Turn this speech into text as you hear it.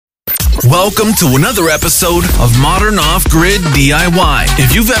Welcome to another episode of Modern Off-Grid DIY.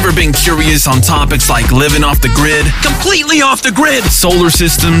 If you've ever been curious on topics like living off the grid, completely off the grid, solar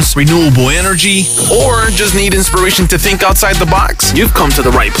systems, renewable energy, or just need inspiration to think outside the box, you've come to the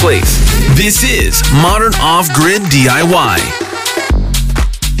right place. This is Modern Off-Grid DIY.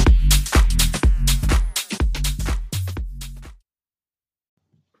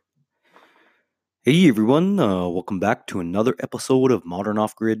 Hey everyone, welcome back to another episode of Modern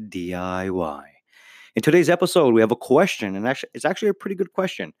Off-Grid DIY. In today's episode, we have a question, and it's actually a pretty good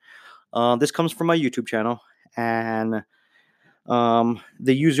question. This comes from my YouTube channel, and the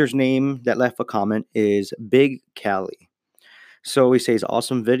user's name that left a comment is Big Cali. So he says,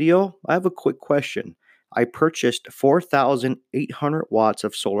 awesome video. I have a quick question. I purchased 4,800 watts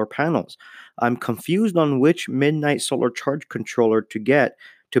of solar panels. I'm confused on which Midnite solar charge controller to get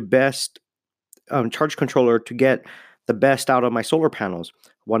to best charge controller to get the best out of my solar panels.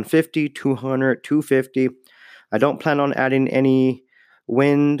 150, 200, 250. I don't plan on adding any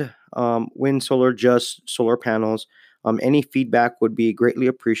wind solar, just solar panels. Any feedback would be greatly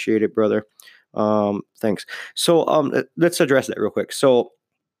appreciated, brother. Thanks. So let's address that real quick. So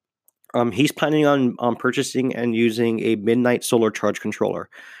he's planning on purchasing and using a Midnite solar charge controller.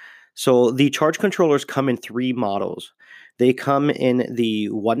 So the charge controllers come in three models. They come in the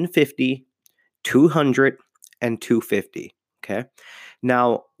 150, 200, and 250. Okay.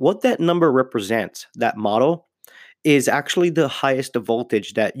 Now, what that number represents, that model, is actually the highest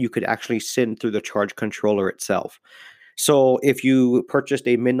voltage that you could actually send through the charge controller itself. So if you purchased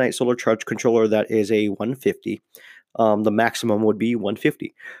a Midnite solar charge controller that is a 150, the maximum would be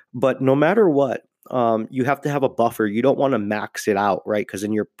 150. But no matter what, you have to have a buffer. You don't want to max it out, right? Because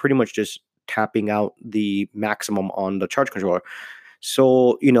then you're pretty much just tapping out the maximum on the charge controller.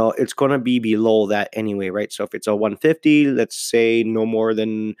 So, it's going to be below that anyway, right? So if it's a 150, let's say no more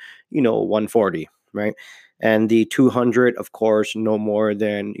than, 140, right? And the 200, of course, no more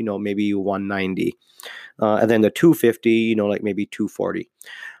than, maybe 190. And then the 250, like maybe 240.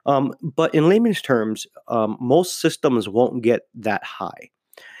 But in layman's terms, most systems won't get that high.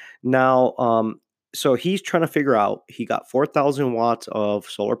 Now, so he's trying to figure out, he got 4,000 watts of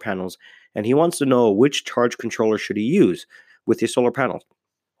solar panels, and he wants to know which charge controller should he use with his solar panels.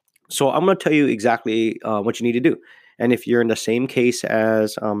 So I'm going to tell you exactly what you need to do. And if you're in the same case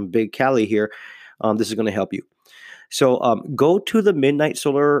as Big Cali here, this is going to help you. So go to the Midnite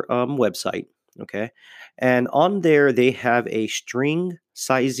Solar website, okay? And on there, they have a string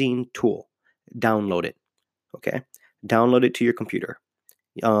sizing tool. Download it, okay? Download it to your computer.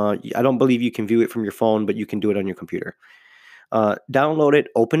 I don't believe you can view it from your phone, but you can do it on your computer. Download it,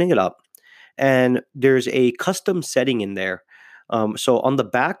 opening it up, and there's a custom setting in there. So on the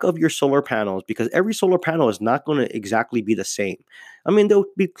back of your solar panels, because every solar panel is not going to exactly be the same. I mean, they'll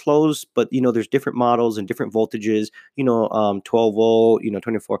be close, but there's different models and different voltages, 12 volt,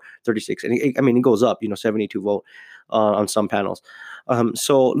 24, 36. And it goes up, 72 volt on some panels.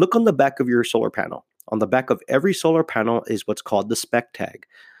 So look on the back of your solar panel. On the back of every solar panel is what's called the spec tag.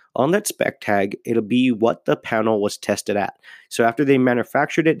 On that spec tag, it'll be what the panel was tested at. So after they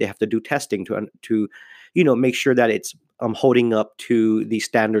manufactured it, they have to do testing to make sure that it's holding up to the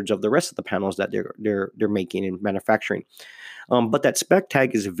standards of the rest of the panels that they're making and manufacturing. But that spec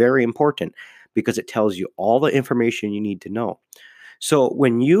tag is very important because it tells you all the information you need to know. So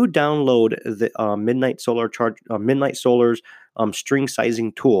when you download the Midnite Solar's string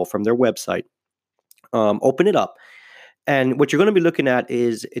sizing tool from their website, open it up. And what you're going to be looking at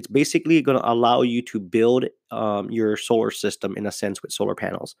is it's basically going to allow you to build your solar system in a sense with solar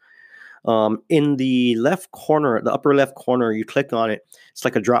panels. In the left corner, the upper left corner, you click on it. It's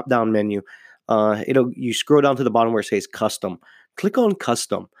like a drop down menu. You scroll down to the bottom where it says custom. Click on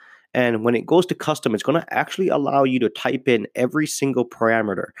custom. And when it goes to custom, it's going to actually allow you to type in every single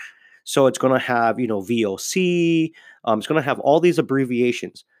parameter. So it's going to have, VOC. It's going to have all these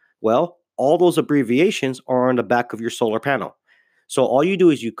abbreviations. Well, all those abbreviations are on the back of your solar panel. So all you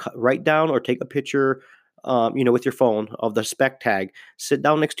do is you write down or take a picture, with your phone of the spec tag, sit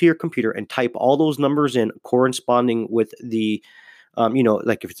down next to your computer and type all those numbers in corresponding with the,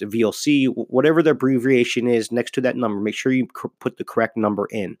 like if it's a VOC, whatever the abbreviation is next to that number, make sure you put the correct number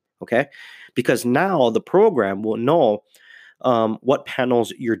in, okay? Because now the program will know what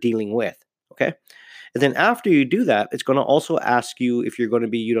panels you're dealing with, okay? And then after you do that, it's going to also ask you if you're going to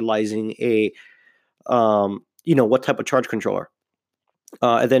be utilizing a, what type of charge controller.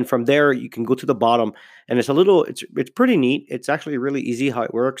 And then from there, you can go to the bottom, and it's pretty neat. It's actually really easy how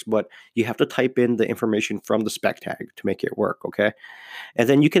it works, but you have to type in the information from the spec tag to make it work, okay? And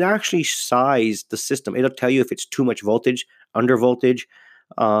then you can actually size the system. It'll tell you if it's too much voltage, under voltage,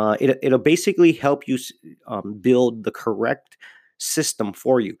 It'll basically help you build the correct system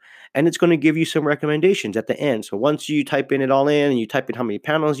for you, and it's going to give you some recommendations at the end. So once you type in it all in and you type in how many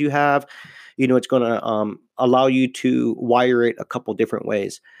panels you have, it's going to allow you to wire it a couple different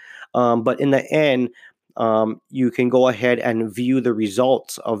ways. But in the end, you can go ahead and view the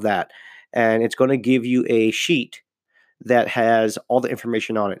results of that, and it's going to give you a sheet that has all the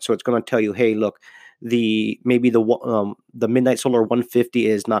information on it. So it's going to tell you, hey, look, the Midnite Solar 150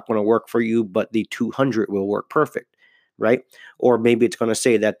 is not going to work for you, but the 200 will work perfect, right? Or maybe it's going to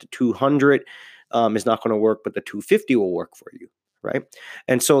say that the 200 is not going to work, but the 250 will work for you, right?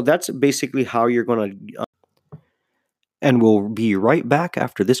 And so that's basically how you're going to. And we'll be right back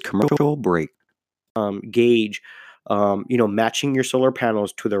after this commercial break. Gauge, matching your solar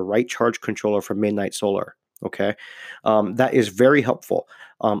panels to the right charge controller from Midnite Solar. Okay, that is very helpful.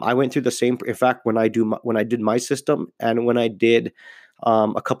 I went through the same. In fact, when I did my system and when I did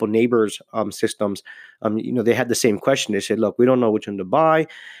a couple neighbors' systems, they had the same question. They said, "Look, we don't know which one to buy,"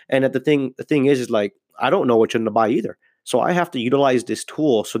 and the thing is like I don't know which one to buy either. So I have to utilize this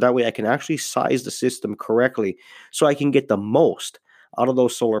tool so that way I can actually size the system correctly, so I can get the most out of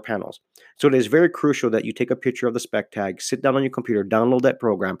those solar panels. So it is very crucial that you take a picture of the spec tag, sit down on your computer, download that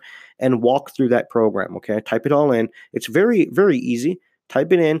program, and walk through that program. Okay, type it all in. It's very, very easy.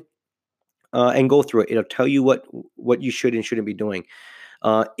 Type it in and go through it. It'll tell you what you should and shouldn't be doing.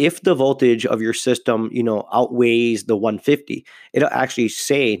 If the voltage of your system, outweighs the 150, it'll actually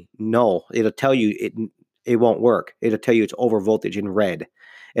say no. It'll tell you it won't work. It'll tell you it's over voltage in red,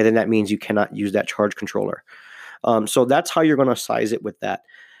 and then that means you cannot use that charge controller. So that's how you're going to size it with that.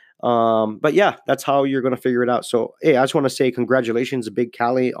 But yeah, that's how you're going to figure it out. So, hey, I just want to say congratulations, Big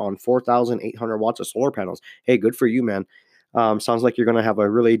Cali, on 4,800 watts of solar panels. Hey, good for you, man. Sounds like you're going to have a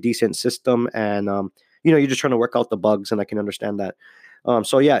really decent system, and you're just trying to work out the bugs, and I can understand that.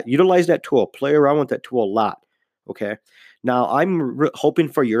 So yeah, utilize that tool. Play around with that tool a lot. Okay. Now, I'm hoping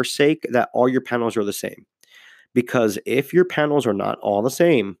for your sake that all your panels are the same, because if your panels are not all the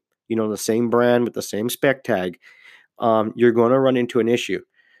same, the same brand with the same spec tag, you're going to run into an issue.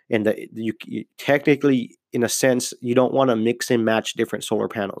 And that you technically, in a sense, you don't want to mix and match different solar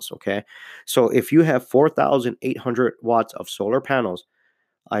panels. Okay. So if you have 4,800 watts of solar panels,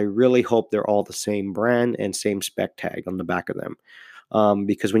 I really hope they're all the same brand and same spec tag on the back of them.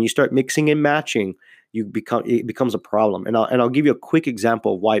 Because when you start mixing and matching, it becomes a problem. And I'll give you a quick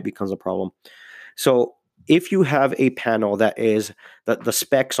example of why it becomes a problem. So if you have a panel that is the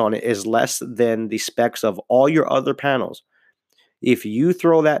specs on it is less than the specs of all your other panels, if you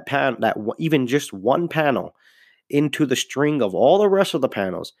throw even just one panel into the string of all the rest of the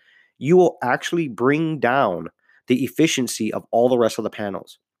panels, you will actually bring down the efficiency of all the rest of the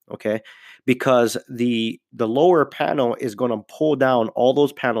panels. Okay, because the lower panel is going to pull down all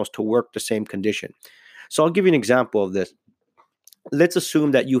those panels to work the same condition. So I'll give you an example of this. Let's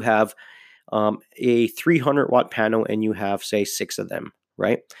assume that you have a 300 watt panel and you have, say, 6 of them,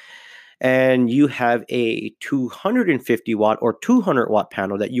 right? And you have a 250 watt or 200 watt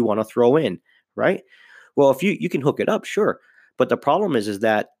panel that you want to throw in, right? Well, if you can hook it up, sure. But the problem is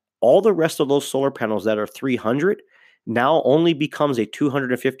that all the rest of those solar panels that are 300 now only becomes a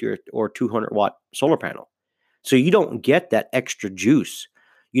 250 or 200 watt solar panel. So you don't get that extra juice.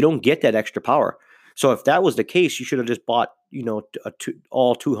 You don't get that extra power. So if that was the case, you should have just bought,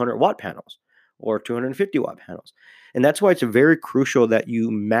 all 200 watt panels or 250 watt panels. And that's why it's very crucial that you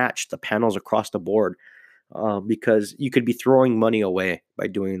match the panels across the board, because you could be throwing money away by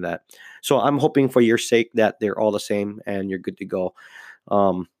doing that. So I'm hoping for your sake that they're all the same and you're good to go.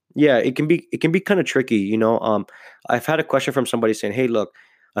 Yeah, it can be kind of tricky. I've had a question from somebody saying, hey, look,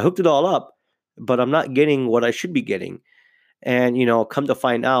 I hooked it all up, but I'm not getting what I should be getting. And, come to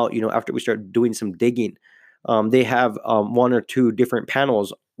find out, after we start doing some digging, they have one or two different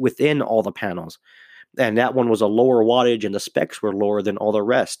panels within all the panels. And that one was a lower wattage and the specs were lower than all the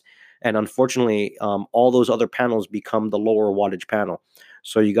rest. And unfortunately, all those other panels become the lower wattage panel.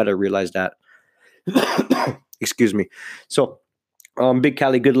 So you got to realize that. Excuse me. So, Big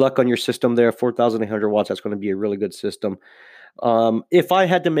Cali, good luck on your system there. 4,800 watts. That's going to be a really good system. If I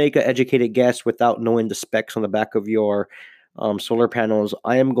had to make an educated guess without knowing the specs on the back of your solar panels,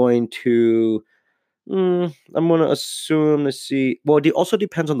 I am going to I'm going to assume, let's see. Well, it also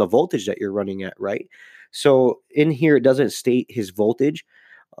depends on the voltage that you're running at, right? So in here, it doesn't state his voltage.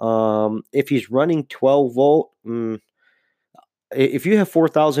 If he's running 12 volt, if you have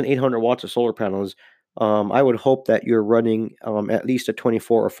 4,800 watts of solar panels, I would hope that you're running at least a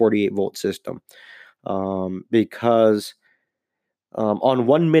 24 or 48 volt system, because On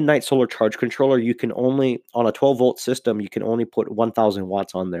one Midnite solar charge controller, you can only, on a 12-volt system, you can only put 1,000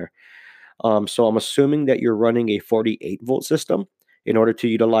 watts on there. So I'm assuming that you're running a 48-volt system in order to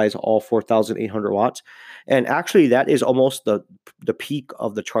utilize all 4,800 watts. And actually, that is almost the peak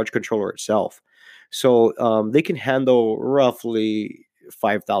of the charge controller itself. So they can handle roughly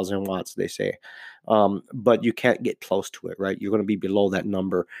 5,000 watts, they say. But you can't get close to it, right? You're going to be below that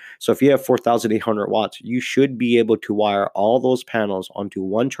number. So if you have 4,800 watts, you should be able to wire all those panels onto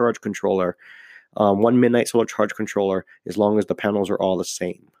one charge controller, one Midnite solar charge controller, as long as the panels are all the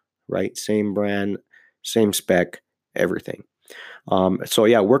same, right? Same brand, same spec, everything. So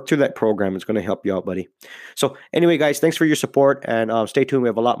yeah, work through that program. It's going to help you out, buddy. So anyway, guys, thanks for your support, and stay tuned. We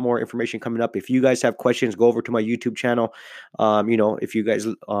have a lot more information coming up. If you guys have questions, go over to my YouTube channel. If you guys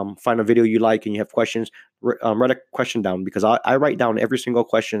find a video you like and you have questions, write a question down, because I write down every single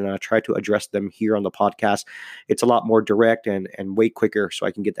question and I try to address them here on the podcast. It's a lot more direct and way quicker, so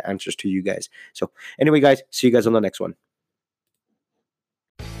I can get the answers to you guys. So anyway, guys, see you guys on the next one.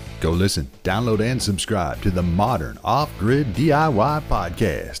 Go listen, download, and subscribe to the Modern Off-Grid DIY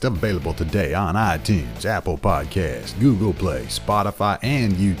podcast, available today on iTunes, Apple Podcasts, Google Play, Spotify,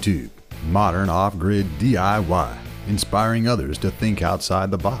 and YouTube. Modern Off-Grid DIY, inspiring others to think outside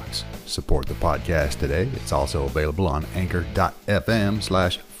the box. Support the podcast today. It's also available on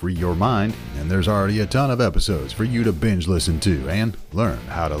anchor.fm/freeyourmind, and there's already a ton of episodes for you to binge listen to and learn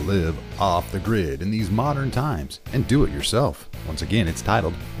how to live off the grid in these modern times and do it yourself. Once again, it's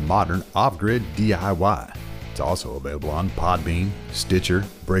titled Modern Off-Grid DIY. It's also available on Podbean, Stitcher,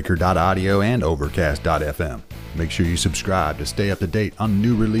 Breaker.audio, and Overcast.fm. Make sure you subscribe to stay up to date on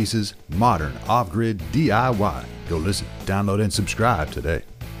new releases. Modern Off-Grid DIY. Go listen, download, and subscribe today.